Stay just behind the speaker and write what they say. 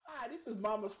This is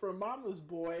Mama's from Mama's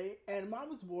Boy, and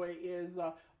Mama's Boy is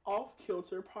a off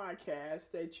kilter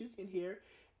podcast that you can hear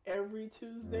every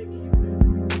Tuesday evening.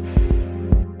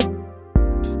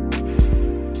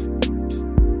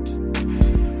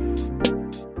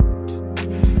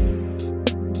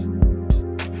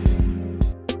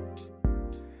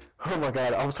 Oh my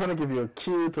God, I was trying to give you a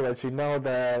cue to let you know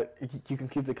that you can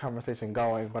keep the conversation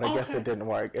going, but I guess it didn't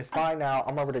work. It's fine now.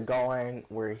 I'm already going.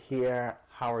 We're here.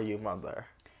 How are you, Mother?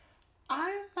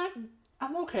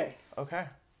 I'm okay. Okay.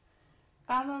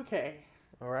 I'm okay.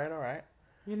 All right.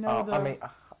 You know,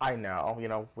 I know.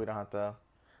 We don't have to...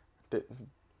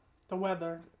 The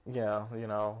weather. Yeah,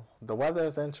 the weather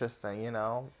is interesting,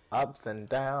 ups and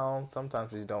downs.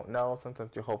 Sometimes you don't know.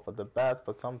 Sometimes you hope for the best,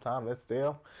 but sometimes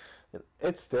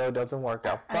it still doesn't work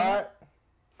out. But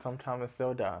sometimes it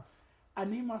still does. I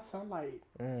need my sunlight.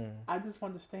 I just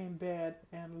want to stay in bed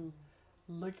and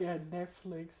look at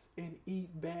Netflix and eat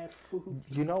bad food.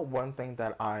 One thing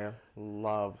that I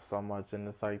love so much, and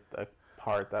it's like the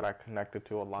part that I connected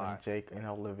to a lot, when Jake and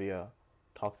Olivia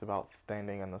talks about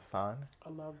standing in the sun. I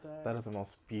love that. That is the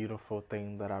most beautiful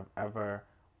thing that I've ever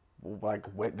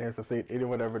witnessed or seen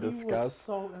anyone ever discuss. He was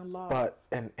so in love. But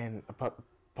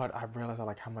I realized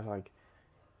how much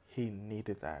he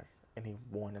needed that and he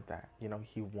wanted that.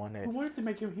 He wanted to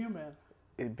make him human.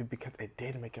 Because it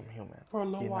did make him human for a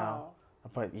little while.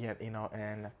 But yet,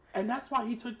 and that's why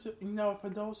he took to, for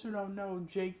those who don't know,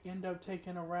 Jake ended up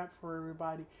taking a rap for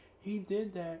everybody. He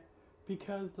did that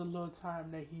because the little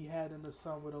time that he had in the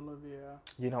sun with Olivia.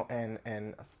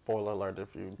 And spoiler alert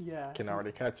if you can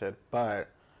already catch it, but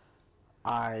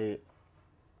I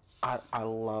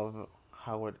love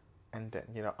how it ended.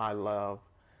 I love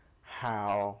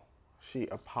how she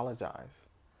apologized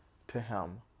to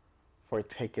him for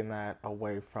taking that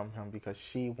away from him because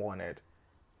she wanted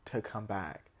to come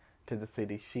back to the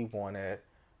city. She wanted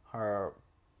her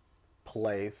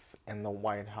place in the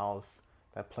White House,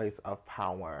 that place of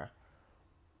power.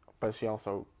 But she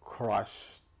also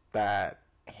crushed that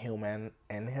human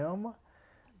in him.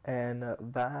 And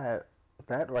that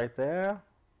right there,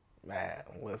 man,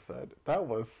 listen, that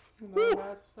was...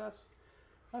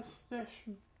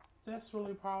 That's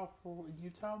really powerful. You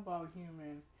talk about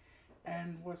human,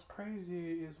 and what's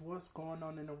crazy is what's going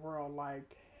on in the world.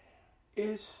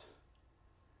 It's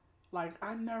like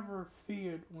I never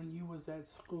feared when you was at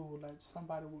school that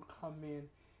somebody would come in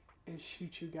and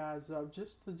shoot you guys up.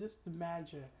 Just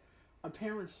imagine a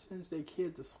parent sends their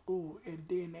kid to school and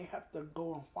then they have to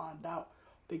go and find out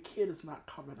the kid is not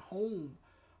coming home.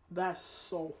 That's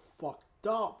so fucked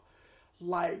up.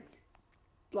 Like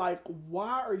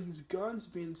why are these guns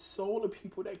being sold to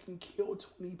people that can kill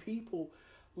 20 people?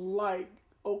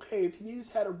 Okay, if you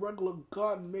just had a regular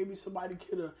gun, maybe somebody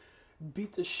could have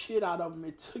beat the shit out of them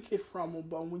and took it from them.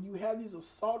 But when you have these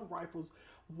assault rifles,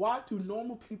 why are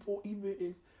normal people getting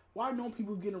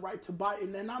the right to buy it?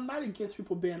 And I'm not against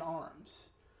people bearing arms.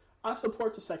 I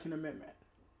support the Second Amendment.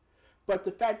 But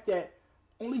the fact that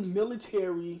only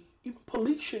military, even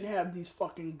police shouldn't have these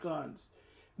fucking guns.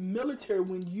 Military,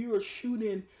 when you're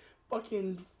shooting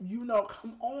fucking,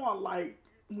 come on,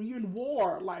 when you're in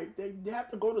war, they have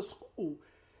to go to school.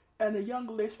 And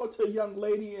they spoke to a young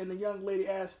lady, and the young lady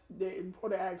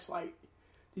reporter asked,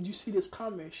 did you see this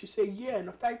coming? She said, yeah. And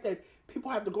the fact that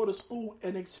people have to go to school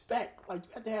and expect, you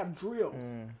have to have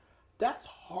drills. That's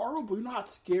horrible. You know how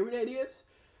scary that is?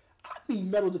 I need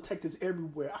metal detectors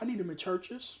everywhere. I need them in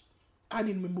churches. I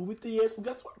need them in movie theaters.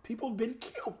 Guess what? People have been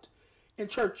killed in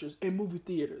churches and movie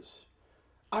theaters.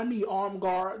 I need armed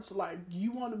guards. I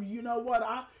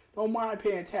don't mind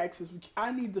paying taxes.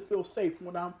 I need to feel safe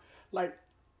when I'm,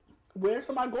 where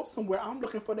time I go somewhere, I'm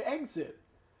looking for the exit.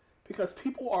 Because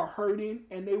people are hurting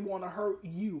and they want to hurt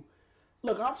you.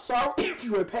 Look, I'm sorry if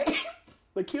you're in pain,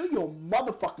 but kill your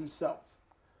motherfucking self.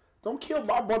 Don't kill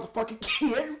my motherfucking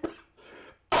kid.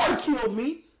 Kill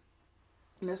me.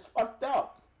 And it's fucked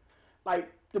up.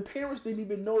 The parents didn't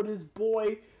even know this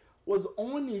boy was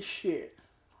on this shit.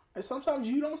 And sometimes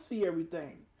you don't see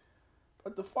everything.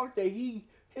 But the fuck that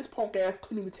his punk ass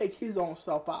couldn't even take his own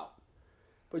self out.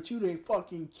 But you didn't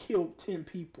fucking kill 10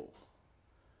 people.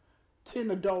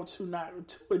 2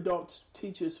 adult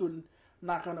teachers who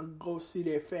not gonna go see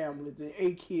their families, and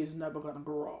 8 kids never gonna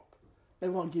grow up. They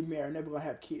won't get married, never gonna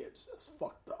have kids. That's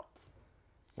fucked up.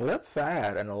 Well, that's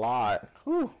sad and a lot.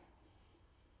 Whew.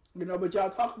 But y'all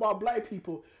talk about black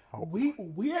people. Oh. We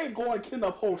ain't going to kill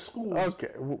up whole schools.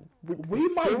 Okay. We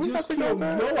might just kill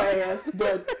your ass,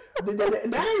 but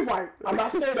that ain't right. I'm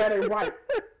not saying that ain't right.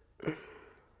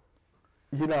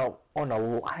 On a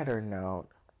lighter note,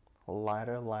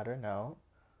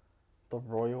 the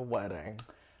royal wedding.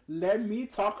 let me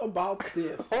talk about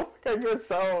this. Oh my God, you're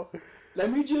so.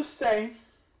 Let me just say,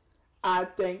 I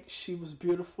think she was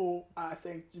beautiful. I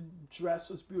think the dress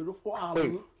was beautiful.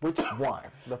 Wait, which one?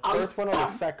 The first one or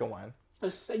the second one? The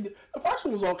first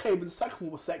one was okay, but the second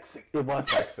one was sexy. It was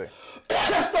sexy.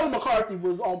 Stella McCarthy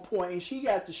was on point, and she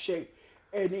got the shape.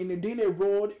 And then they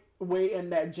rode away in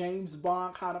that James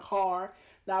Bond kind of car.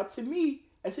 Now, to me,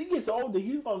 as he gets older,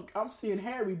 I'm seeing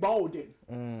Harry Bolden.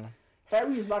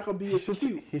 Harry is not going to be as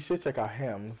cute. He should check out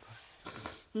Hims.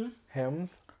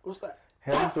 Hims? What's that?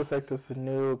 Hims is like this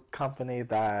new company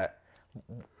that,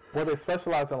 well, they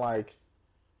specialize in like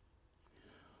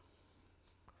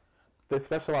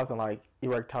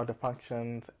erectile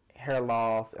dysfunctions, hair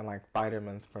loss, and like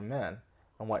vitamins for men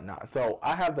and whatnot. So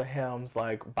I have the Hims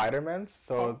like vitamins,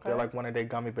 so they're like one of their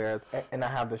gummy bears, and I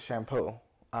have the shampoo.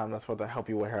 That's what they help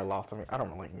you with hair loss. I mean, I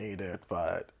don't really need it,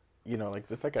 but you know, like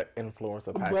just like an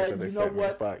influencer package that they sent me.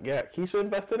 But yeah, he should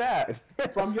invest in that.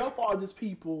 From your father's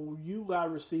people, you got a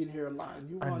receding hairline.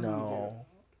 You want to know.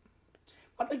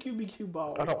 I think you'd be cute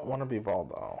bald. I don't want to be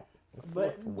bald though.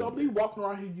 But don't be walking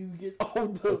around here. You get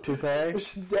older. Toupee.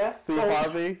 That's Steve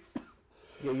Harvey.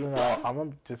 Yeah, you know, I'm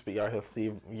gonna just be out here,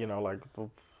 Steve. You know, like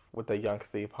with the young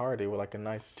Steve Hardy with like a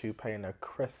nice toupee and a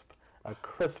crisp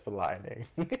lining.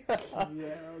 Yeah,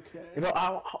 okay. You know,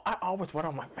 I always wonder,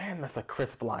 I'm like, man, that's a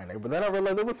crisp lining. But then I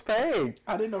realized it was fake.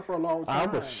 I didn't know for a long time.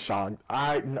 I was shocked.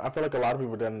 I feel like a lot of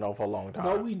people didn't know for a long time.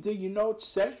 No, we did. You know,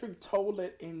 Cedric told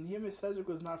it, and him and Cedric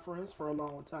was not friends for a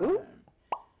long time. Ooh.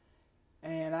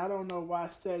 And I don't know why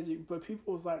Cedric, but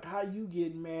people was like, how you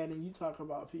get mad and you talk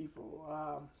about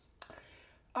people?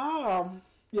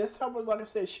 Yes, I was, like I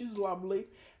said, she's lovely.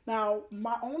 Now,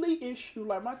 my only issue,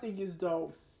 like my thing is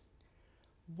though,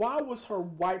 why was her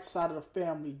white side of the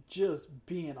family just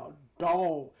being a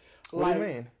dog? What do you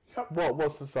mean? Well,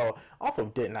 so also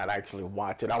did not actually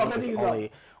watch it. I was just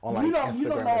only on like Instagram. You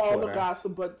don't know all the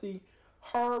gossip, but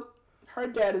her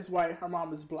dad is white, her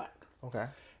mom is black. Okay.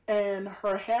 And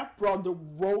her half brother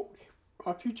wrote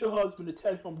her future husband to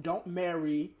tell him don't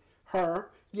marry her.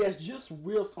 Yes, just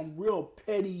some real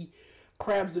petty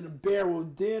crabs in the barrel.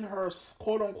 Then her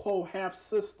quote unquote half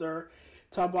sister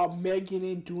talk about Megan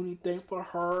didn't do anything for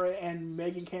her, and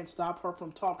Megan can't stop her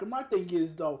from talking. My thing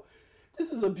is though,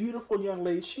 this is a beautiful young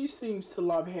lady. She seems to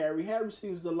love Harry. Harry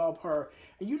seems to love her.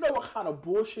 And you know what kind of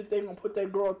bullshit they gonna put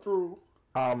that girl through?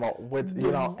 With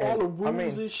you know all the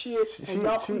rules and shit, she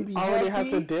already had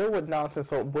to deal with nonsense.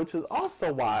 So, which is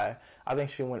also why I think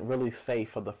she went really safe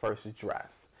for the first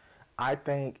dress. I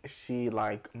think she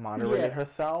like moderated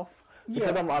herself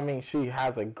because she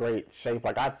has a great shape.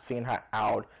 Like I've seen her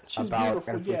out about,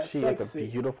 and she is a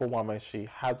beautiful woman. She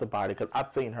has a body because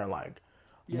I've seen her like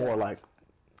more like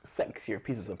sexier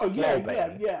pieces of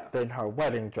clothing than her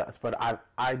wedding dress. But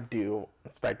I do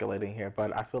speculating here,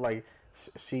 but I feel like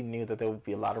she knew that there would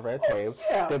be a lot of red tape.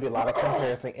 There'd be a lot of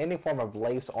comparison. Any form of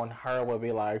lace on her would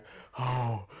be like,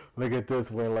 oh, look at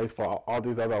this wearing lace for all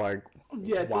these other like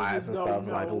wives and stuff,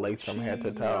 like lace from head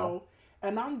to toe.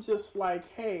 And I'm just like,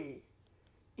 hey,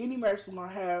 any marriage is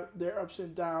gonna have their ups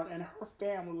and downs, and her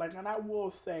family. Like, and I will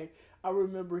say, I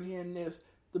remember hearing this.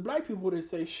 The black people didn't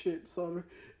say shit, so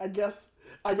I guess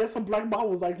a black mom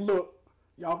was like, look,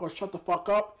 y'all gonna shut the fuck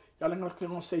up. Y'all ain't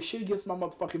gonna say shit against my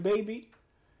motherfucking baby.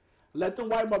 Let the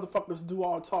white motherfuckers do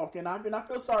all talking. I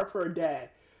feel sorry for her dad.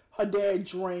 Her dad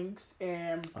drinks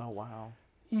and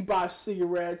he buys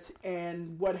cigarettes.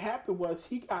 And what happened was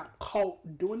he got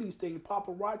caught doing these things.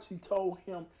 Paparazzi told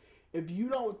him, if you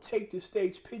don't take the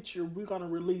stage picture, we're going to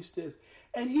release this.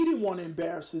 And he didn't want to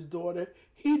embarrass his daughter.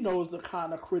 He knows the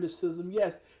kind of criticism.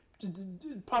 Yes,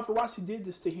 paparazzi did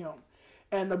this to him.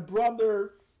 And the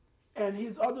brother and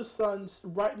his other sons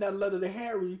writing that letter to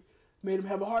Harry made him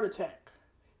have a heart attack.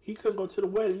 He couldn't go to the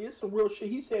wedding. It's some real shit.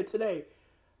 He said today,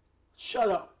 shut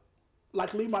up.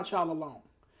 Like, leave my child alone.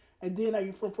 And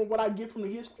then from what I get from the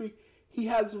history, he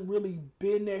hasn't really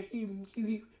been there. He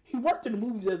worked in the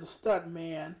movies as a stunt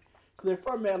man. Because they're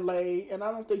from L.A., and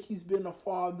I don't think he's been a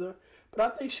father. But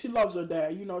I think she loves her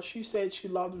dad. You know, she said she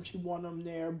loved him. She wanted him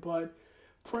there. But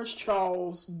Prince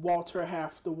Charles walked her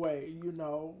half the way, you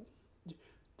know,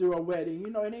 through a wedding. You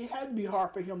know, and it had to be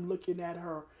hard for him looking at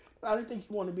her. I didn't think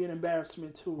he wanted to be an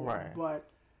embarrassment to her. Right. But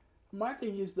my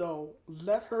thing is, though,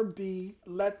 let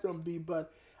them be.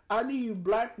 But I need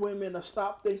black women to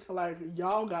stop thinking like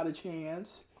y'all got a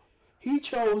chance. He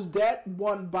chose that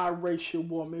one biracial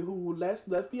woman who, let's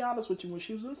be honest with you, when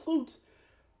she was in Suits,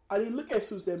 I didn't look at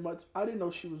Suits that much. I didn't know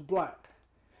she was black.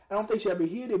 I don't think she ever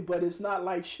hid it, but it's not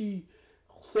like she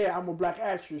said, I'm a black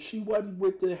actress. She wasn't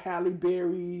with the Halle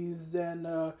Berrys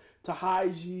and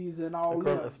Taraji's and all The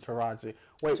girl that. is Taraji.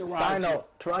 Wait, Taraji. side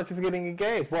note, Taraji's getting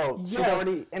engaged. Well, she's Yes.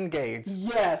 already engaged.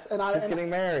 Yes, She's getting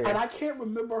married. And I can't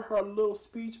remember her little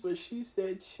speech, but she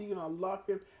said she gonna love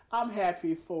him. I'm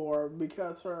happy for her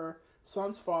because her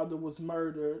son's father was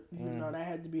murdered. You know, that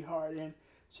had to be hard, and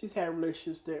she's had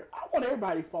relationships there. I want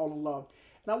everybody to fall in love,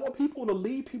 and I want people to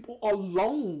leave people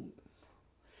alone.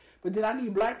 But then I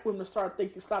need black women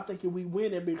to stop thinking we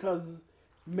winning because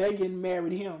Megan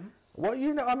married him. Well,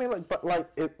 you know, I mean, but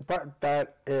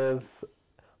that is.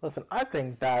 Listen, I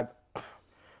think that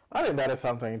is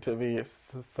something to be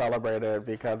celebrated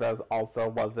because that also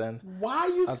wasn't. Why are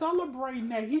you celebrating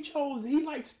that? He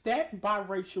likes that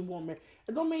biracial woman.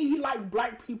 It don't mean he like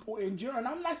black people in general. And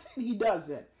I'm not saying he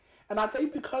doesn't. And I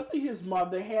think because of his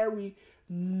mother, Harry,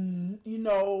 you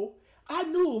know, I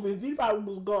knew if anybody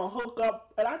was going to hook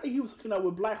up, and I think he was hooking up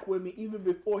with black women even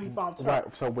before he found her.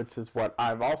 Right, so which is what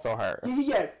I've also heard.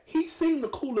 Yeah, he seemed the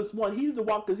coolest one. He's the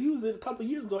one, because he was a couple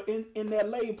of years ago in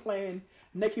L.A. playing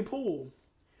Naked Pool.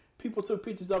 People took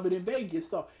pictures of it in Vegas.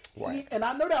 So, right. And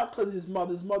I know that because his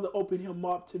mother opened him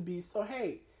up to be, so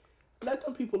hey, let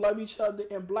them people love each other.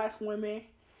 And black women,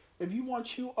 if you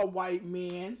want you a white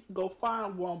man, go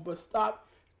find one, but stop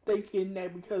thinking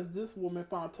that because this woman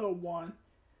found her one,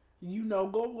 you know,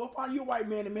 go find your white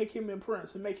man and make him a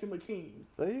prince and make him a king.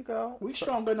 There you go. We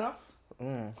strong enough.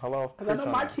 Hello. Because I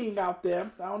know my king out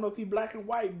there. I don't know if he black and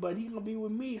white, but he going to be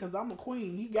with me because I'm a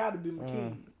queen. He got to be my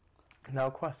king. Now,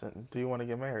 question. Do you want to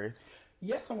get married?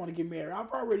 Yes, I want to get married.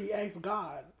 I've already asked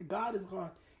God. God is going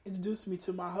to introduce me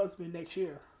to my husband next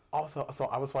year. Also, so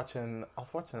I was watching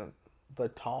The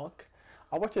Talk.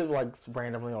 I watch it like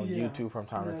randomly on YouTube from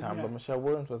time to time, but Michelle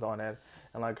Williams was on it,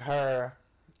 and like her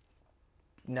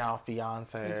now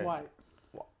fiance. His wife.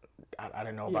 Well, I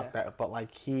didn't know about that, but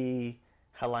like he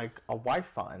had like a wife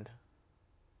fund.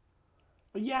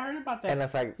 Yeah, I heard about that. And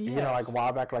it's like, you know, like a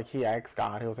while back, like he asked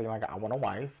God, he was like, I want a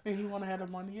wife. And he want to have the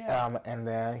money, yeah. And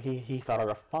then he started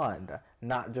a fund,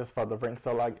 not just for the ring.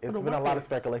 So like, it's been a lot of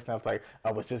speculation of like,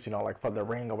 oh, it's just, you know, like for the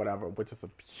ring or whatever, which is a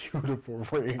beautiful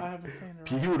ring. I haven't seen it.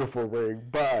 Beautiful ring,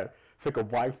 but it's like a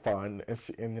wife fund,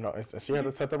 and you know, she had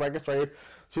to set the record straight.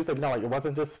 She was like, no, like it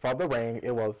wasn't just for the ring; it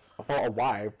was for a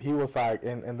wife. He was like,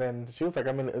 and then she was like,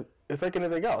 I mean, it's like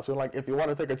anything else. She was like, if you want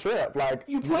to take a trip, like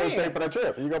you can pay for the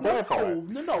trip, you can pay for it.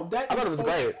 No, that I thought is it was so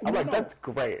great. true. I'm like, that's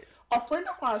great. A friend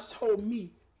of mine told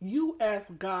me, you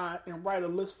ask God and write a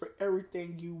list for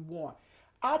everything you want.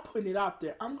 I'll put it out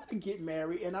there. I'm going to get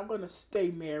married, and I'm going to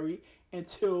stay married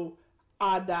until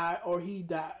I die or he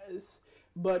dies.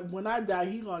 But when I die,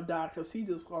 he gonna die because he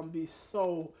just gonna be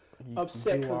so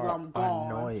upset because I'm gone.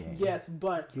 Annoying. Yes,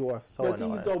 but you are so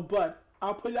annoying. But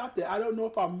I'll put it out there. I don't know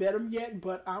if I've met him yet,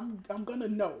 but I'm gonna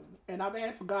know. And I've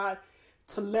asked God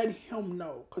to let him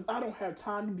know because I don't have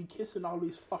time to be kissing all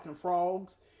these fucking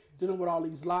frogs, dealing with all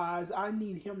these lies. I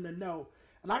need him to know.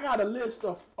 And I got a list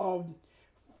of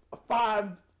 5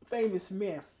 famous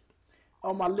men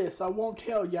on my list. I won't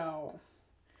tell y'all.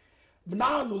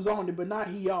 Nas was on it, but not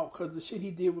he out because the shit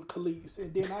he did with Khalees,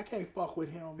 and then I can't fuck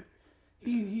with him.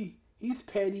 He's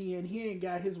petty and he ain't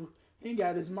got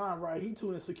his mind right. He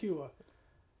too insecure.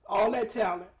 All that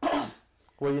talent.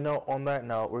 Well, you know, on that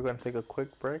note, we're going to take a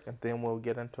quick break and then we'll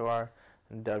get into our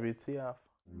WTF.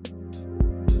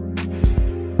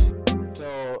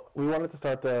 So we wanted to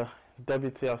start the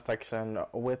WTF section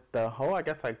with the whole, I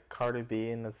guess, like Cardi B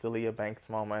and the Azealia Banks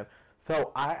moment.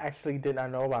 So I actually did not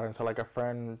know about it until like a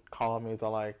friend called me. So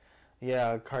like,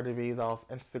 yeah, Cardi B's off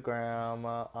Instagram,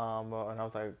 and I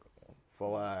was like,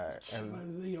 for what?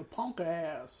 And your punk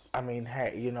ass. I mean,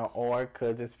 hey, you know, or it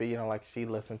could just be, you know, like she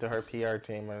listened to her PR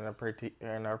team, and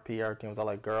her PR teams are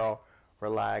like, girl,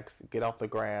 relax, get off the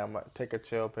gram, take a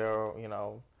chill pill, you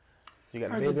know, you got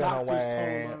a baby on the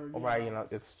way, right? You know,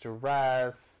 it's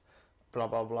stress, blah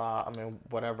blah blah. I mean,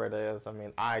 whatever it is. I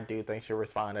mean, I do think she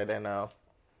responded in a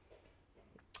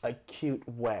cute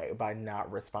way by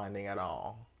not responding at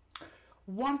all.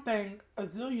 One thing,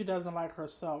 Azealia doesn't like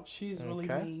herself. She's really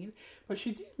mean, but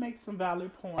she did make some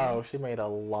valid points. Oh, she made a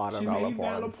lot of valid points. She made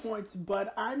valid points,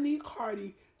 but I need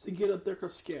Cardi to get a thicker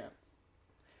skin.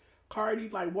 Cardi,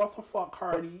 like, what the fuck,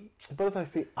 Cardi? But I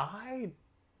see, I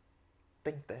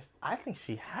think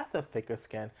she has a thicker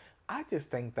skin. I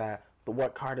just think that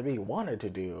what Cardi B wanted to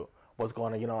do was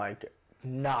going to, you know, like,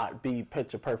 not be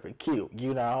picture perfect cute,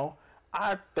 you know?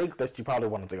 I think that she probably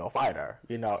wanted to go fight her,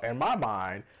 you know. In my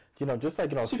mind, you know, just like,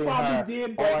 you know, she seeing her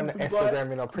did, on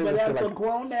Instagram, you know, previously. But as like, a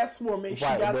grown-ass woman, she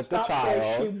right, got to stop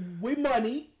that shit with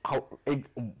money.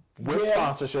 with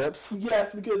sponsorships.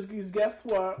 Yes, because guess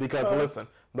what? Because listen,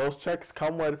 those checks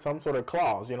come with some sort of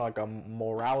clause, like a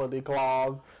morality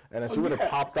clause. And if she would have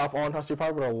popped off on her, she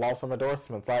probably would have lost some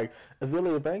endorsements. Like,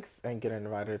 Azealia Banks ain't getting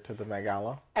invited to the Met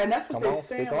Gala. And that's what they're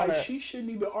saying. Like, she shouldn't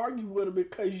even argue with her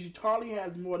because Charlie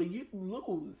has more to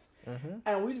lose. Mm-hmm.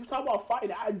 And we talk about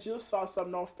fighting. I just saw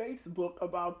something on Facebook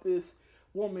about this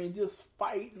woman just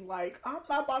fighting. Like, I'm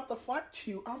not about to fight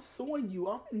you. I'm suing you.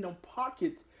 I'm in them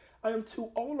pockets. I am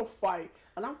too old to fight.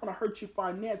 And I'm going to hurt you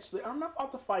financially. I'm not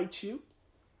about to fight you.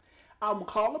 I'm going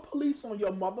to call the police on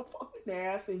your motherfucking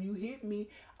ass and you hit me.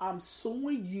 I'm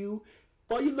suing you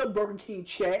for your little Burger King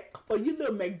check, for your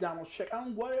little McDonald's check.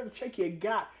 Whatever check you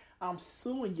got, I'm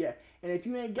suing you. And if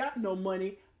you ain't got no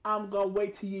money, I'm going to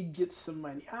wait till you get some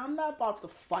money. I'm not about to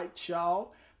fight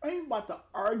y'all. I ain't about to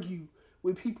argue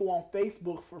with people on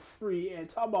Facebook for free and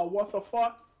talk about what the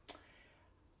fuck.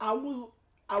 I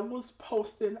was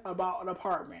posting about an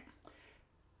apartment.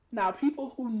 Now,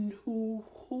 people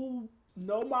who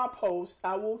know my posts,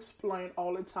 I will explain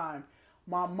all the time.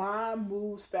 My mind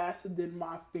moves faster than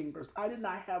my fingers. I did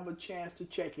not have a chance to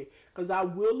check it. Because I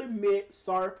will admit,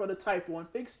 sorry for the typo and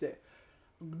fixed it.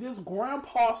 This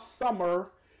Grandpa Summer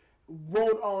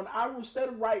wrote on, instead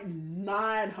of writing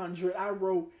 900, I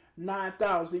wrote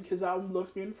 9,000 because I'm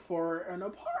looking for an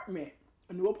apartment,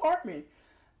 a new apartment.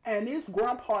 And this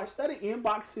grandpa, instead of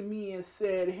inboxing me and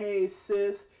said, hey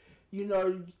sis,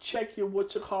 check your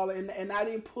and I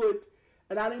didn't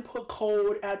put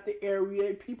code at the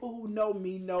area. People who know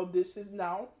me know this is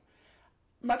now.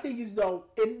 My thing is though,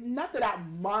 not that I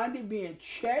minded being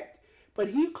checked, but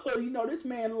he could, this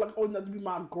man looked old enough to be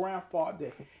my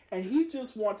grandfather, and he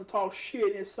just wanted to talk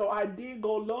shit, and so I did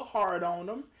go a little hard on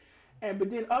him.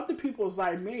 But then other people was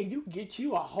like, man, you get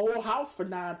you a whole house for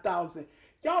 9,000.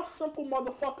 Y'all simple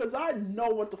motherfuckers, I know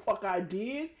what the fuck I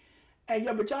did. And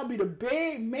but y'all be the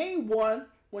big main one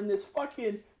when this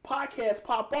fucking podcast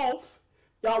pop off.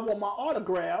 Y'all want my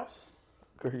autographs.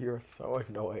 Girl, you're so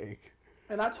annoying.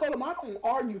 And I told him I don't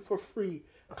argue for free.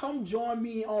 Come join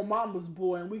me on Mama's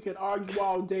Boy and we can argue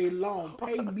all day long.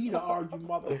 Pay me to argue,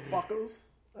 motherfuckers.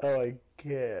 Oh my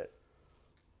God.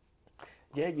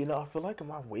 Yeah, I feel like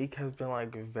my week has been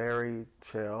like very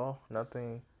chill.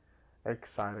 Nothing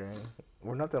exciting.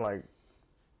 Nothing like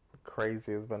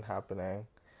crazy has been happening.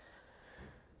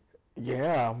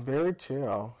 Yeah, I'm very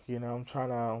chill. I've been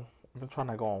trying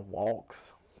to go on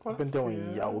walks. I've been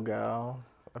doing yoga.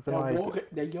 I've been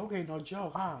that yoga ain't no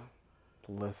joke, huh?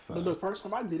 Listen. The first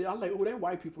time I did it, I was like, that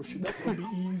white people shit, that's gonna be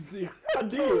easy. I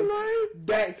did.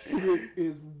 That shit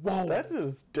is wrong. That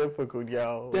is difficult,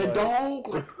 yo. That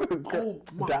dog, oh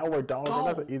my downward dog, God.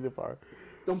 That's the easy part.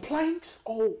 Them planks,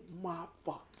 oh my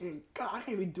fucking God. I can't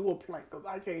even do a plank because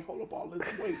I can't hold up all this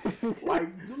weight.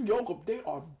 Like, them yoga, they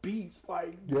are beasts.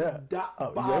 Like, yeah.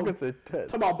 Yoga's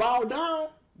intense. Talk about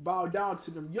bow down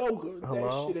to them yoga.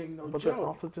 Hello? That shit ain't no but joke. But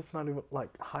also just not even,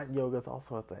 like, hot yoga is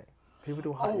also a thing. People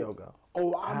do hot yoga.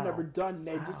 Oh, I've never done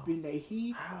that. Just being that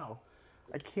heat. How?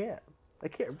 I can't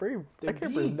breathe. I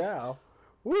can't breathe now.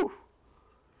 Woo.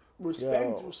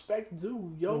 Respect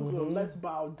due yoga. Mm-hmm. Let's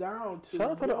bow down to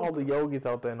shout out to all the yogis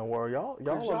out there in the world. Y'all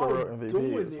are the real MVPs.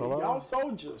 Doing it. Y'all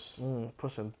soldiers.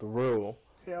 Pushing through.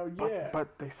 Hell yeah.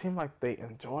 But they seem like they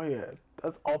enjoy it.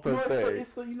 That's also the thing.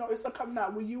 It's a coming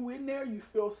out. When you in there, you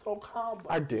feel so calm.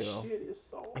 But I do. Shit is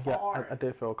so hard. I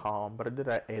did feel calm, but I did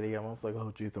at 8 a.m. I was like,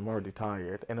 oh, jeez, I'm already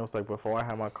tired. And it was like, before I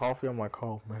had my coffee, I'm like,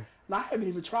 oh, man. And I haven't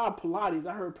even tried Pilates.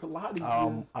 I heard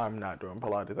Pilates is... I'm not doing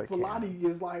Pilates. Pilates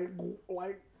is like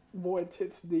more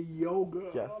intense than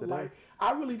yoga. Yes, it is.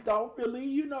 I really thought,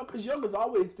 because yoga's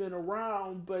always been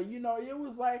around, but, it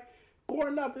was like,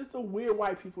 growing up, it's some weird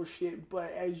white people shit,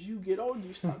 but as you get older,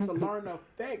 you start to learn the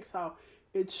effects, how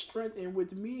it's strengthened.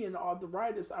 With me and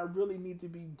arthritis, I really need to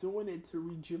be doing it to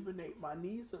rejuvenate my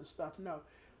knees and stuff. No,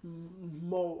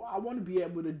 I want to be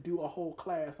able to do a whole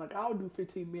class. Like, I'll do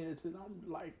 15 minutes, and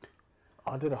I'm like...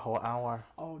 I did a whole hour.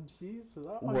 Oh, Jesus.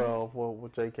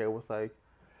 Well, JK was like,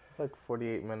 it's like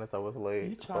 48 minutes I was late.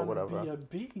 You trying to be a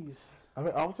beast. I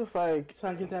mean, I was just like...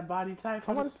 Trying to get that body type?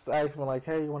 Someone just asked me, like,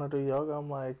 hey, you want to do yoga? I'm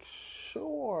like,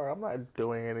 sure. I'm not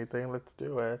doing anything. Let's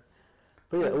do it.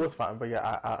 But yeah, it was fun. But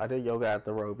yeah, I did yoga at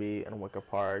the Roby in Wicker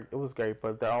Park. It was great.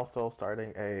 But they're also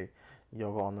starting a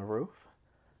Yoga on the Roof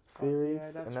series.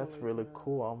 And that's really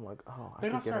cool. I'm like, oh, I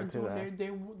should get into that.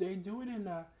 They do it in...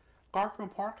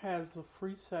 Garfield Park has a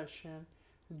free session.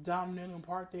 Dominion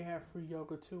Park, they have free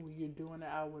yoga too. When you're doing it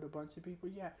out with a bunch of people,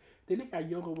 yeah. Then they got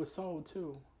yoga with soul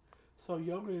too. So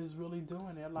yoga is really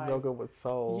doing it. Like yoga with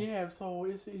soul. Yeah. So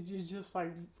it's just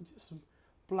like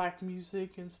black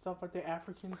music and stuff like that,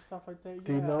 African stuff like that. Yeah.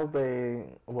 Do you know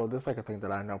well, this is like a thing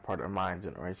that I know part of my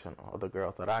generation, or the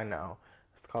girls that I know.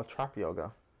 It's called trap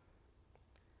yoga.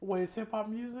 What is hip hop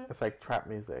music? It's like trap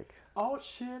music. Oh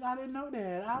shit! I didn't know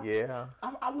that. Yeah.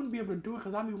 I wouldn't be able to do it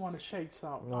because I be want to shake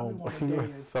something. No, I be want to you're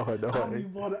dance. so annoying. I be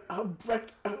want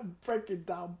to break it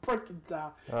down.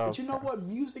 But you know what?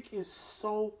 Music is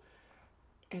so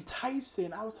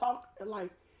enticing. I was talking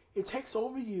like it takes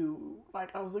over you.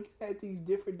 Like I was looking at these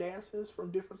different dances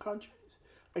from different countries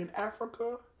in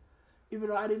Africa. Even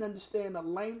though I didn't understand the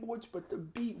language, but the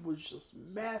beat was just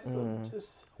massive.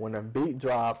 Just when the beat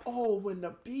drops. Oh, when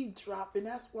the beat drops, and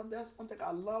that's one thing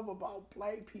I love about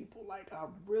black people, like our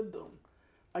rhythm.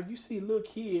 Like you see, little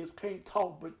kids can't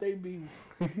talk, but they be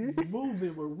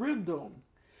moving with rhythm.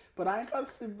 But I ain't gonna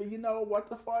say, but you know what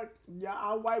the fuck? Yeah,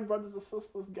 our white brothers and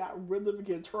sisters got rhythm to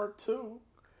get twerk too.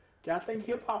 Gotta thank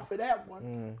hip hop for that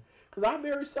one. Cause I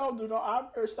very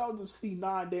seldom see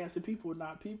non-dancing people.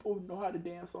 People know how to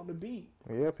dance on the beat.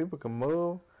 Yeah, people can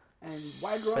move. And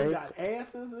white girls got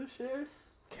asses and shit.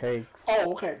 Cakes.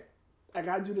 Oh, okay. I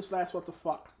gotta do this last. What the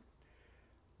fuck?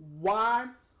 Why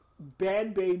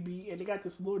Bad Baby and they got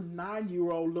this little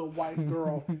 9-year-old little white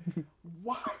girl?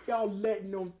 Why y'all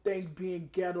letting them think being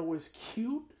ghetto is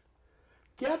cute?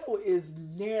 Ghetto is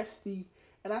nasty,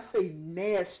 and I say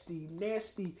nasty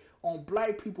on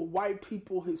black people, white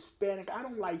people, Hispanic. I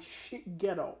don't like shit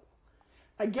ghetto.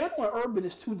 Like ghetto and urban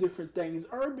is two different things.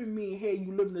 Urban mean, hey,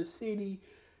 you live in the city.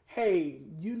 Hey,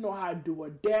 you know how to do a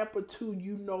dap or two.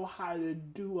 You know how to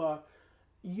do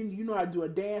you know how to do a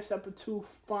dance step or two.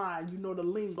 Fine, you know the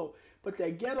lingo. But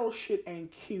that ghetto shit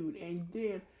ain't cute. And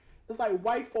then it's like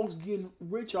white folks getting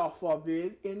rich off of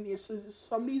it. And it's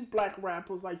some of these black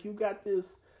rappers, like you got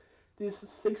this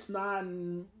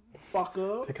 6ix9ine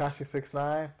fucker. Tekashi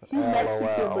 6ix9ine. He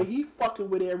Mexican, but he fucking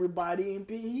with everybody, and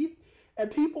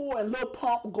people and Lil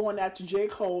Pump going after J.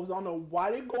 Cole. I don't know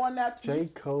why they going after J.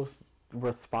 Cole's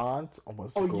response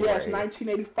was great. Yes,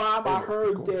 1985. I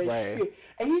heard great. That shit,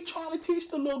 and he trying to teach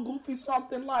the little goofy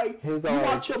something like, you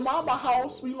want your mama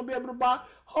house, we gonna be able to buy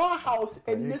her house,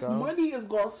 and this money is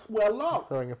gonna swell up.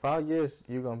 So in 5 years,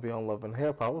 you're gonna be on Love and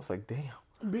Hip Hop. I was like, damn.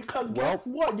 Because guess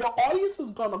what? Your audience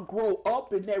is gonna grow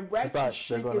up, and that ratchet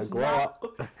shit is not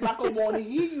gonna want to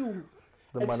hear you.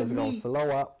 The money's gonna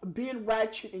slow up. Being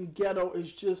ratchet and ghetto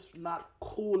is just not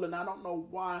cool, and I don't know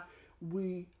why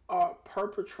we are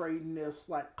perpetrating this.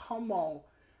 Like, come on.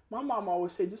 My mom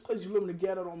always said, just because you live in the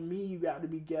ghetto don't mean you got to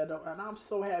be ghetto. And I'm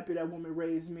so happy that woman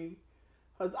raised me.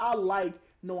 Because I like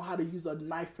knowing how to use a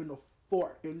knife and a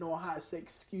fork and knowing how to say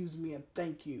excuse me and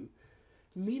thank you.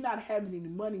 Me not having any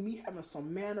money, me having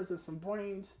some manners and some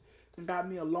brains, that got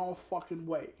me a long fucking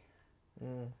way.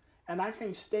 And I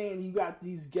can't stand you got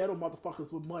these ghetto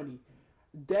motherfuckers with money.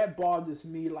 That bothers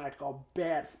me like a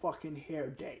bad fucking hair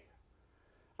day.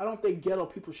 I don't think ghetto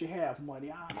people should have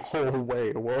money. Oh,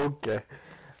 wait. Well, okay.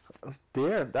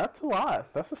 Dear, that's a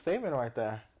lot. That's a statement right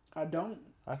there. I don't.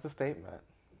 That's a statement.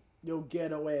 Your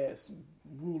ghetto ass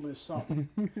ruling something.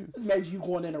 Just imagine you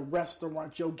going in a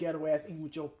restaurant, your ghetto ass eating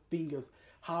with your fingers,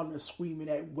 hollering and screaming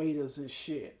at waiters and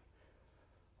shit.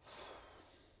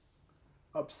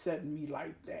 Upsetting me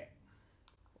like that.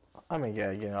 I mean, yeah,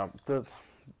 you know, the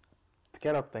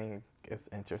ghetto thing is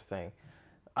interesting.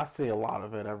 I see a lot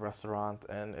of it at restaurants,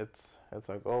 and it's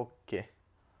like, okay,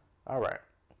 all right.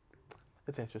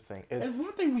 It's interesting. It's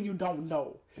one thing when you don't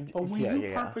know, but when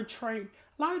you perpetrate,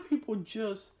 a lot of people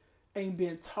just ain't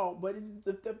been taught. But it's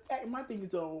the fact, my thing is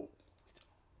though,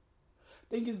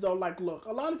 like, look,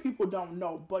 a lot of people don't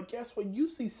know, but guess what? You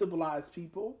see civilized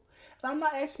people, and I'm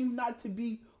not asking you not to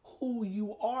be who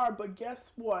you are, but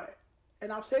guess what?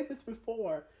 And I've said this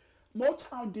before.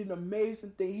 Motown did an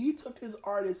amazing thing. He took his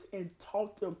artists and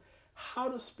taught them how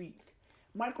to speak.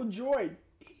 Michael Jordan,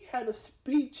 he had a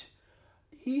speech.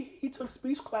 He took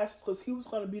speech classes because he was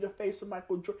going to be the face of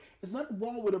Michael Jordan. There's nothing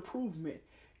wrong with improvement.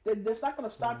 That's not going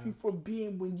to stop you from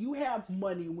being, when you have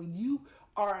money, when you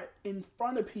are in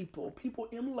front of people, people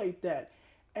emulate that.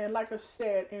 And like I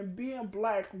said, and being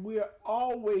black, we're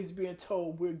always being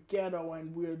told we're ghetto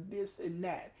and we're this and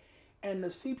that. And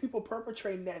to see people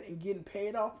perpetrating that and getting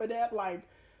paid off for that, like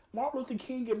Martin Luther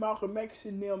King and Malcolm X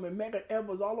and them and Medgar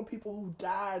Evers, all the people who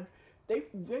died, they've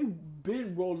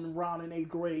been rolling around in a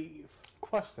grave.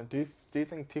 Question: Do you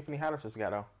think Tiffany Haddish is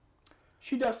ghetto?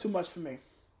 She does too much for me.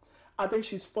 I think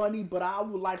she's funny, but I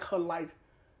would like her, like,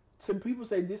 some people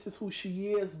say this is who she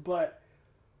is, but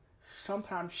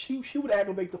sometimes she would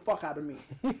aggravate the fuck out of me.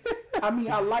 I mean,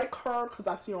 I like her because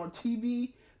I see her on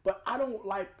TV, but I don't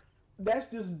like. That's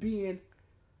just being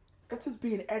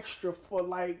extra for,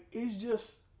 like,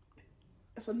 it's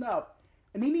enough.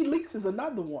 And Nene Leakes is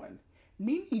another one.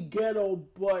 Nene ghetto,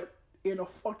 but in a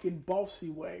fucking bossy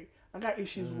way. I got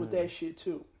issues with that shit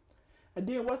too. And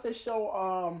then what's that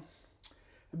show?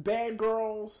 Bad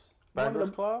Girls. Bad Girls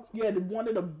Club? Yeah, one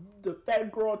of the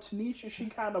fat girl Tanisha, she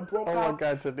kind of broke out. Oh my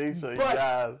God, Tanisha, but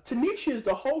yes. Tanisha is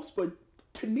the host, but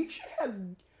Tanisha has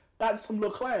got some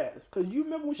little class. Because you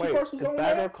remember when she first was on there?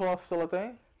 Is Bad Girls Club still a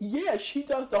thing? Yeah, she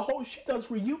does she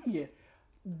does reunion.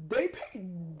 They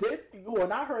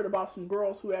when I heard about some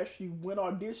girls who actually win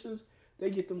auditions, they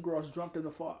get them girls drunk in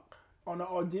the fuck on the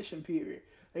audition period.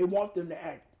 They want them to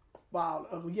act wild.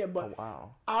 Yeah, but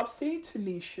wow. I've seen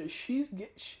Tanisha. She's not.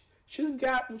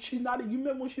 You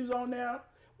remember when she was on there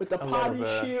with the pot and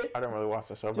shit? I didn't really watch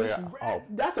the show, but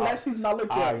that's the last season I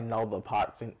looked at. I know the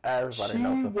pot thing. Everybody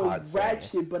knows the pot thing. She was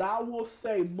ratchet, but I will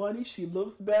say, money. She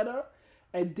looks better.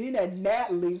 And then at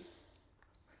Natalie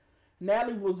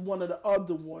was one of the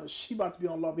other ones. She about to be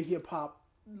on Love and Hip Hop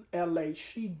LA.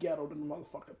 She ghettoed in the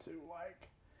motherfucker too. Like,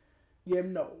 yeah,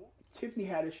 no. Tiffany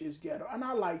Haddish is ghetto. And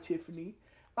I like Tiffany.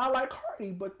 I like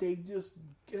Cardi, but they just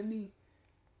I need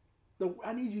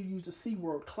you to use the C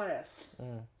word, class.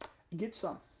 Get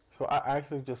some. So I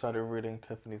actually just started reading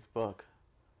Tiffany's book.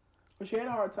 But she had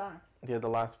a hard time. Yeah, The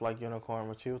Last Black Unicorn,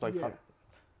 but she was like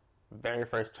very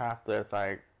first chapter, it's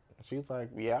like she was like,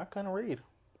 yeah, I couldn't read.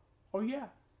 Oh yeah.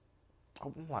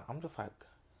 I'm just like,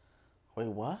 wait,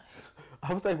 what?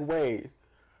 I was like, wait,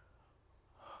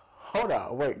 hold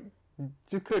on, wait,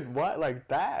 you could what? Like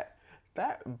that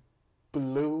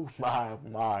blew my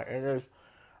mind. And I'm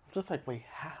just like, wait,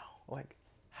 how? Like,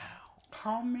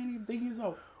 how many things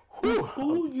are in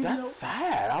school? That's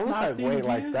sad. I was like, wait,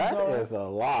 like that is a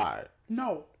lot.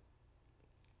 No.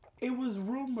 It was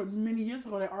rumored many years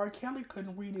ago that R. Kelly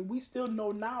couldn't read it. We still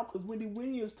know now because Wendy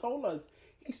Williams told us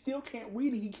he still can't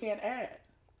read it. He can't add.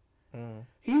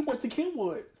 He went to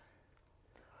Kenwood.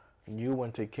 You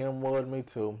went to Kenwood? Me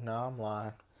too. No, I'm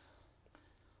lying.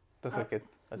 That's like a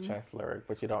Chance lyric,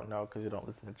 but you don't know because you don't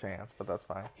listen to Chance, but that's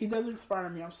fine. He does inspire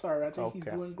me. I'm sorry. I think he's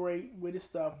doing great with his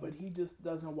stuff, but he just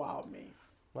doesn't wow me.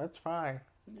 That's fine.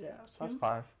 Yeah. So that's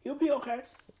fine. He'll be okay.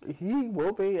 He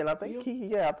will be, and I think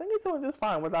he's doing just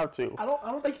fine without you. I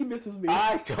don't think he misses me.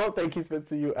 I don't think he's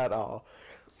missing you at all.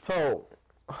 So,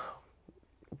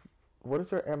 what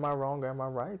is your am I wrong or am I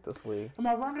right this week? Am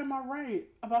I wrong or am I right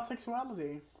about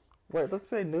sexuality? Wait, let's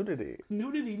say nudity.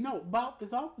 Nudity, no.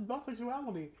 It's all about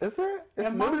sexuality. Is it?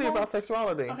 It's nudity about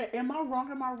sexuality. Okay, am I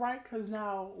wrong? Am I right? Because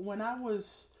now, when I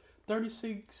was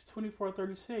 24,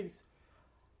 36,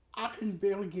 I couldn't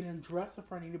barely get in dress in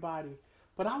front of anybody.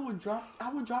 But I would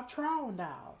drop trial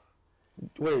now.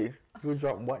 Wait, you would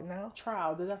drop what now?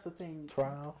 Trial. That's the thing.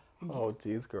 Trial? Oh,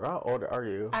 jeez, girl. How old are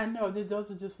you? I know. Those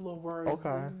are just little words.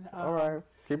 Okay. All right.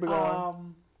 Keep it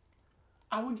going.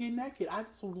 I would get naked. I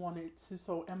just wanted to.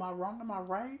 So, am I wrong? Am I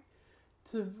right?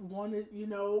 To want it,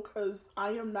 because I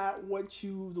am not what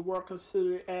the world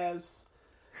considered as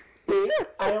thick.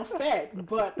 I am fat.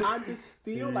 But I just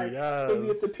feel like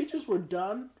if the pictures were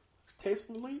done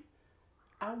tastefully,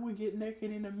 I would get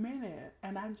naked in a minute.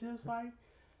 And I'm just like,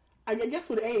 I guess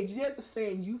with age, you have to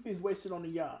say youth is wasted on the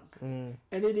young. And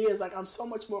it is. Like, I'm so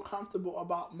much more comfortable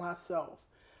about myself.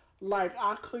 Like,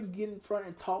 I couldn't get in front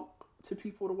and talk to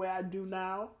people the way I do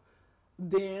now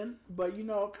then. But,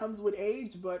 it comes with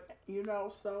age. But,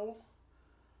 so,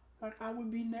 like, I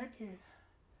would be naked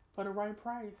for the right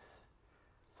price.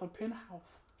 So,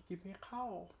 Penthouse, give me a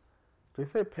call. Did you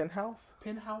say Penthouse?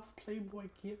 Penthouse, Playboy,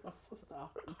 give a sister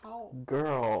a call.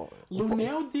 Girl.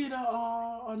 Lunel did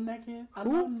a naked. I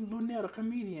know Lunel, the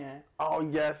comedian. Oh,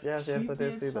 yes, I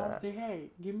did see that. Something.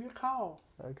 Hey, give me a call.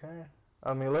 Okay.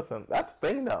 I mean, listen, that's the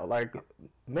thing, though. Like,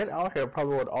 men out here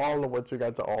probably with all of what you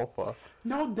got to offer.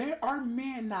 No, there are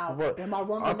men now. What? Am I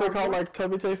wrong? Aren't they called, like,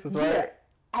 chubby chasers, right? Yeah,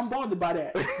 I'm bothered by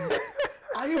that.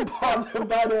 I am bothered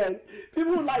by that.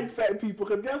 People who like fat people,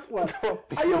 because guess what?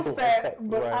 I am fat,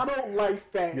 but I don't like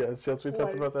fat. Yeah, just we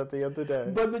talked about that the other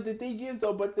day. But the thing is,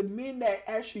 though, the men that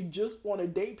actually just want to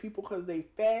date people because they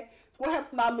fat, so what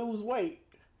happens when I lose weight?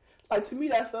 Like, to me,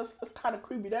 that's kind of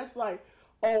creepy. That's like,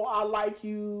 oh, I like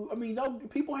you. I mean, no,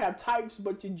 people have types,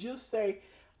 but to just say,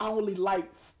 I only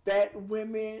like fat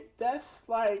women, that's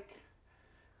like,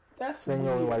 that's weird. Then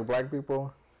you only like black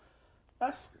people?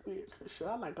 That's weird. Sure,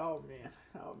 I like all men.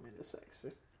 All men are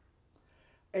sexy.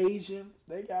 Asian.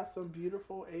 They got some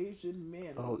beautiful Asian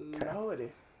men. Okay. Lordy.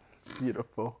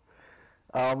 Beautiful.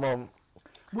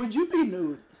 Would you be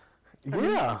nude?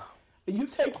 Yeah. You've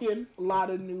taken a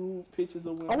lot of nude pictures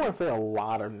of women. I wouldn't say a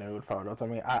lot of nude photos. I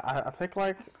mean,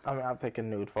 I've taken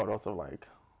nude photos of like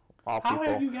all people. How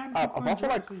have you gotten people I've also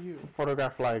like with you?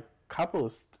 photographed like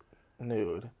couples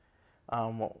nude,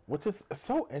 which is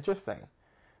so interesting.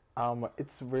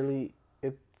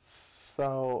 It's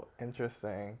so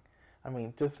interesting. I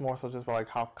mean, just more so just for like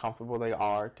how comfortable they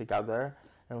are together.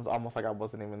 And it was almost like I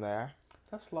wasn't even there.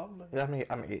 That's lovely. Yeah,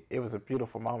 I mean, it was a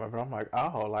beautiful moment, but I'm like,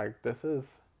 oh, like this is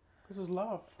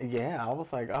love. Yeah, I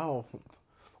was like, oh,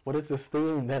 what is this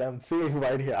theme that I'm seeing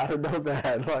right here? I don't know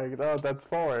that. Like, oh, that's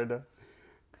Ford.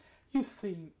 You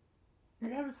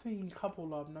haven't seen couple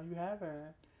love. No, you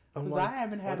haven't. Because Like, I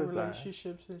haven't had a what is that?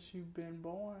 relationship since you've been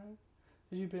born.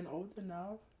 Since you've been old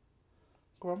enough.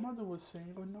 Grandmother was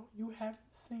single. No, you haven't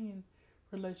seen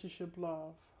relationship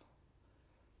love.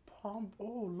 Oh,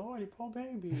 Lordy, poor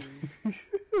baby.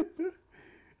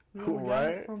 You got Right?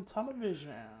 it from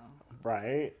television.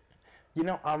 Right. You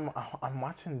know, I'm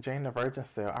watching Jane the Virgin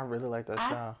still. I really like that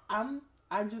show.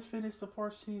 I just finished the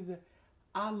first season.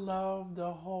 I love the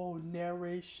whole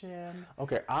narration.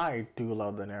 Okay, I do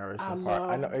love the narration I part. love-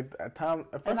 I know at first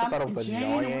And I thought it was Jane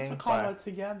annoying. and to call her But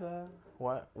together.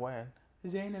 what? When?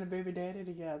 Jane and the baby daddy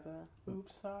together.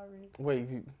 Oops, sorry. Wait,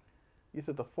 you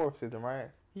said the 4th season, right?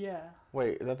 Yeah.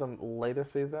 Wait, is that the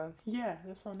latest season? Yeah,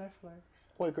 that's on Netflix.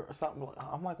 Wait, girl, something.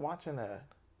 I'm like watching it,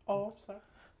 Oh, I'm sorry.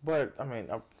 but I mean,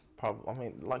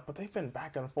 but they've been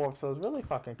back and forth, so it's really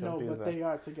fucking confusing. No, but they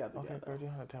are together. Okay, girl, you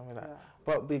have to tell me that. Yeah.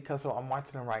 But because I'm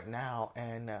watching it right now,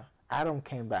 and Adam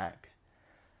came back.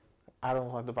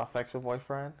 Adam, like the bisexual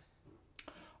boyfriend.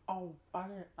 Oh,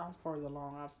 I'm further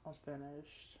along. I'm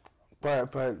finished.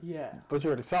 But Yeah. you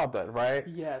already saw that, right?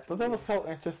 Yeah. So that was so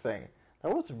interesting.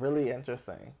 That was really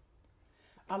interesting.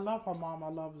 I love her mom. I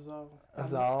love Zoe.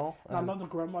 Zoe. And I love the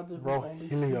grandmother who only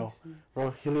Rogelio. speaks.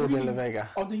 Rogelio de la Vega.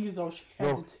 Oh, thing is, though, she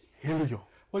had to. Rogelio.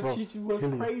 What's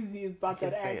crazy is about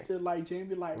that can't say actor, like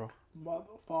Jamie, like Ro- mother,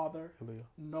 father, Rogelio.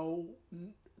 no,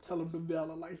 tell him to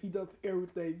Bella, like he does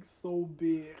everything so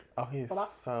big. Oh, he's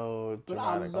so but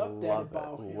I dramatic. love that love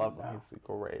about it. him Love him. now. He's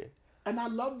great. And I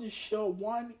love this show.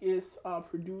 One is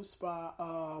produced by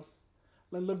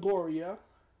Longoria.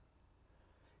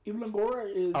 Eva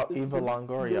Longoria is. Oh, is Eva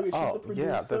Longoria. she's a Oh, yeah,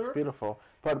 that's producer. beautiful.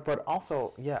 But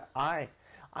also, yeah, I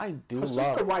do Her love.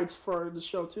 sister writes for the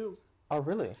show too. Oh,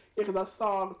 really? Yeah, because I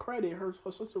saw the credit. Her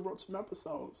sister wrote some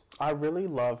episodes. I really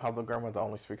love how the grandmother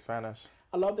only speaks Spanish.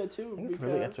 I love that too. I think it's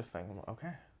really interesting.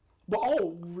 Okay. But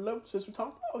since we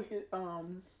talk about his,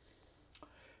 am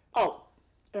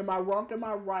I wrong? Am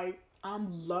I right?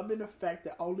 I'm loving the fact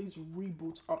that all these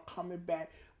reboots are coming back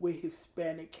with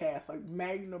Hispanic cast, like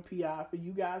Magna P.I. For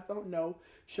you guys don't know,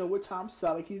 show with Tom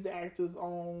Selleck. He's the actors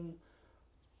on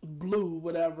Blue,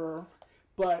 whatever.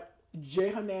 But Jay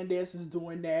Hernandez is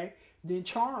doing that. Then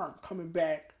Charm coming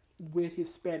back with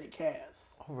Hispanic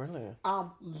cast. Oh, really?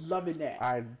 I'm loving that.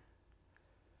 I'm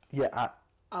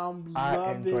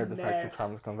loving enjoyed the that. fact that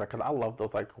Charm is coming back because I love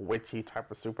those like witchy type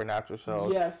of supernatural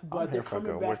shows. Yes, I'm but here they're for a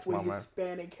coming good back witch with moment.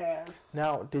 Hispanic cast.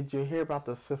 Now, did you hear about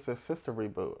the Sister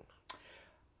reboot?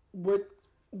 With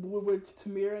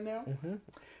Tamira now? Mm-hmm.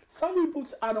 Some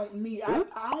reboots I don't need. I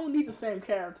don't need the same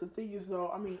characters. Thing is, though,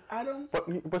 I mean, I don't.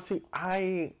 But see,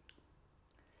 I'm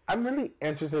really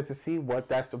interested to see what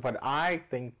that's. But I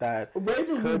think that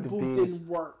Raven could reboot be. didn't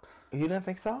work. You didn't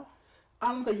think so?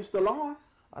 I don't think it's still on.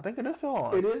 I think it is still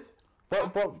on. It is.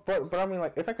 But I mean,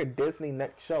 like, it's like a Disney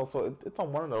next show, so it's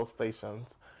on one of those stations.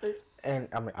 And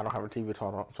I mean, I don't have a TV,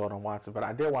 so I don't watch it. But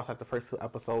I did watch like the first 2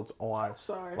 episodes on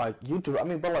like YouTube. I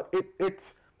mean, but like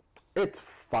it's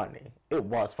funny. It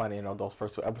was funny, those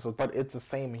first 2 episodes. But it's the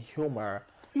same humor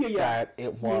that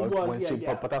it was when she.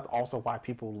 But that's also why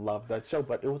people love that show.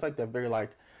 But it was like that very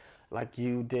like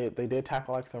they did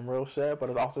tackle like some real shit, but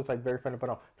it's also just like very funny.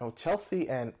 But Chelsea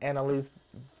and Annalise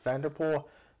Vanderpool,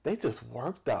 they just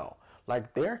work though.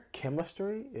 Like their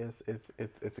chemistry is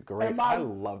great. I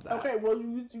love that. Okay, well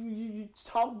you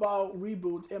talk about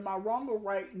reboots. Am I wrong or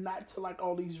right not to like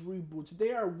all these reboots?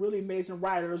 They are really amazing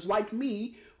writers like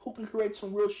me who can create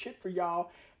some real shit for y'all.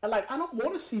 And like I don't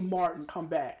want to see Martin come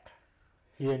back.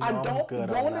 I don't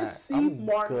want to see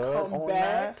Martin come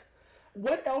back.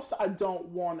 What else I don't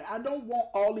want? I don't want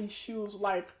all these shoes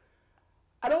like.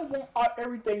 I don't want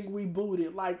everything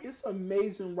rebooted. Like, it's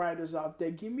amazing writers out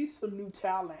there. Give me some new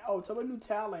talent. Oh, talk about new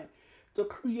talent. The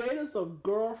creators of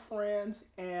Girlfriends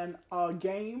and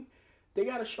Game, they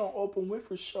got a show on Oprah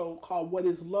Winfrey's show called What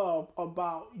Is Love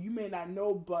about, you may not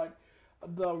know, but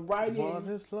the writing... What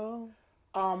is love?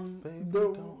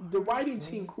 The writing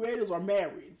team creators are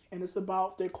married, and it's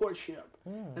about their courtship.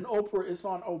 And Oprah is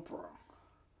on Oprah.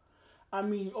 I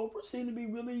mean, Oprah seemed to be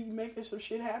really making some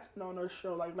shit happen on her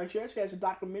show. Like she actually has a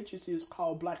documentary series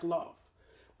called Black Love,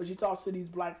 where she talks to these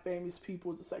black famous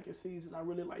people. It's the 2nd season. I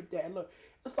really like that. And look,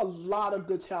 there's a lot of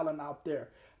good talent out there.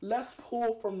 Let's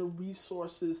pull from the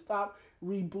resources. Stop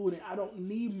rebooting. I don't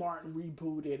need Martin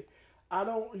rebooted. I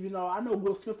don't, I know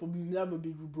Will Smith will never be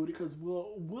rebooted because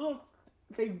Will's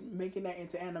they making that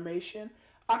into animation.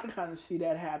 I can kind of see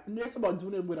that happen. There's about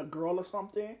doing it with a girl or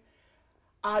something.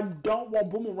 I don't want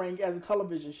Boomerang as a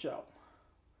television show.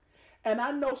 And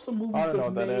I know some movies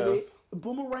have made it.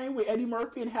 Boomerang with Eddie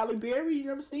Murphy and Halle Berry.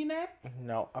 You ever seen that?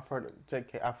 No, I've heard of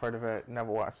JK. I've heard of it.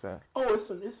 Never watched it. Oh,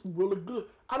 it's really good.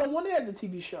 I don't want it as a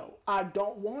TV show. I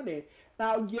don't want it.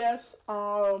 Now, yes,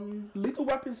 Lethal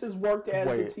Weapons has worked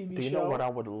as a TV show. Do you know what I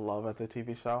would love as a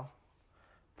TV show?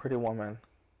 Pretty Woman.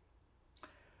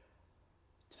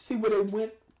 To see where they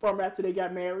went from after they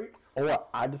got married. Or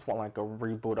I just want like a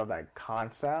reboot of that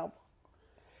concept.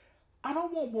 I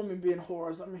don't want women being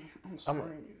whores. I mean, I'm sorry.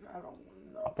 I don't know.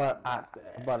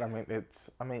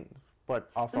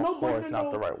 But also whore is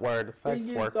not the right word. Sex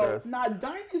workers. Now,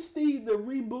 Dynasty, the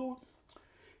reboot,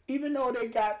 even though they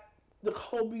got the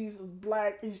Kobe's is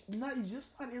black, it's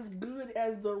just not as good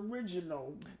as the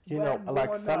original. You know,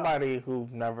 like somebody who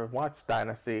never watched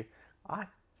Dynasty, I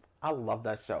love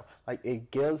that show. Like,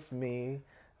 it gives me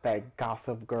that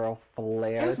Gossip Girl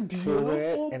flair it's beautiful, to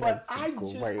it, and but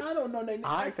it's great. I don't know.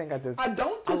 I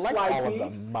don't dislike like all it.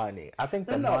 of the money. I think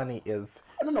the money is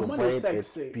money's great.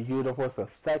 sexy. It's beautiful. It's a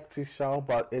sexy show,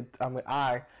 but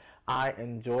I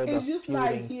enjoy the it's just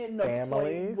like hitting the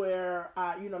families. Point where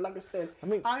like I said,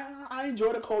 I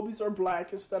enjoy the Kobe's are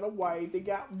black instead of white. They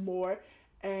got more,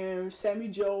 and Sammy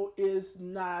Joe is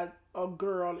not a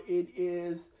girl. It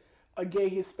is a gay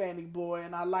Hispanic boy,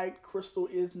 and I like Crystal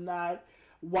is not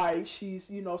white.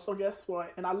 She's, so guess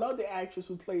what? And I love the actress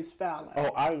who plays Fallon.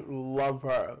 Oh, I love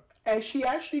her. And she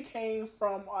actually came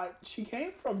from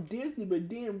Disney, but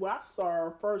then when I saw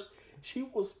her first, she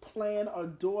was playing a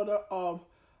daughter of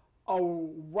a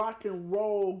rock and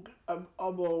roll of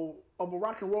a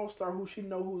rock and roll star who's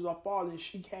her father, and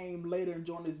she came later and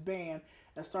joined his band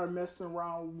and started messing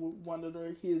around with one of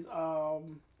his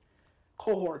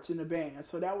cohorts in the band.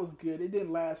 So that was good. It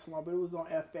didn't last long, but it was on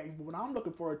FX. But what I'm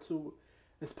looking forward to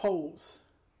is Pose.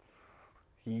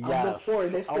 Yes. I'm looking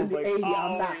forward. That's the 80.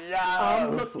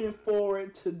 I'm looking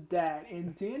forward to that.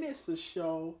 And then it's a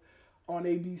show on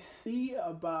ABC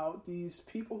about these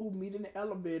people who meet in the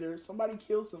elevator. Somebody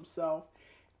kills himself,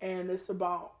 and it's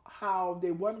about how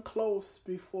they weren't close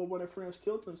before one of their friends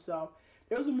killed himself.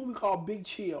 There was a movie called Big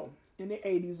Chill in the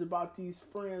 80s about these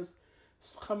friends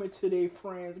coming to their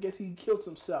friends. I guess he killed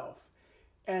himself,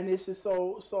 and it's just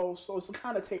so it's a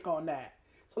kind of take on that.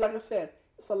 So like I said,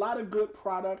 it's a lot of good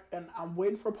product, and I'm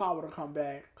waiting for Power to come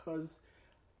back because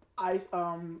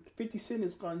 50 Cent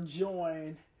is gonna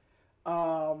join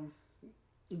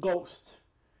Ghost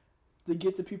to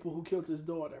get the people who killed his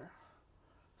daughter.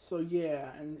 So yeah,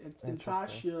 and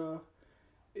Tasha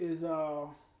is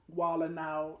wilding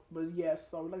out, but yes.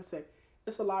 So like I said,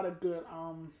 it's a lot of good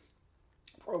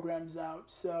programs out.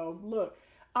 So look,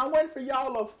 I'm waiting for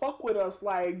y'all to fuck with us.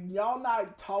 Like, y'all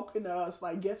not talking to us.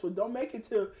 Like, guess what? Don't make it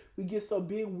till we get so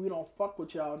big we don't fuck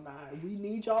with y'all now. We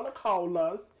need y'all to call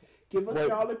us. Give us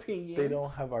y'all opinion. They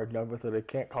don't have our number, so they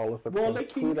can't call us. But they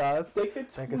can tweet us. They can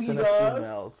tweet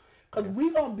us. Because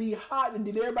we going to be hot, and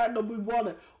then everybody going to be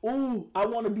wondering, ooh, I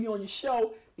want to be on your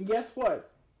show. And guess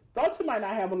what? Dalton might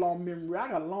not have a long memory. I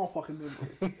got a long fucking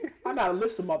memory. I got a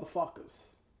list of motherfuckers.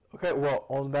 Okay, well,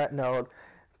 on that note,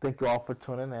 thank you all for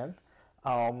tuning in.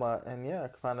 And yeah, you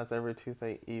can find us every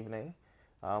Tuesday evening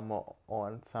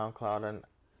on SoundCloud and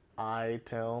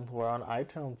iTunes. We're on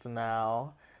iTunes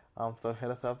now, so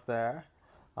hit us up there.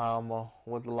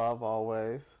 With love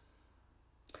always.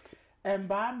 And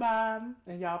bye-bye.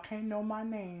 And y'all can't know my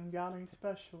name. Y'all ain't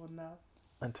special enough.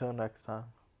 Until next time.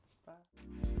 Bye.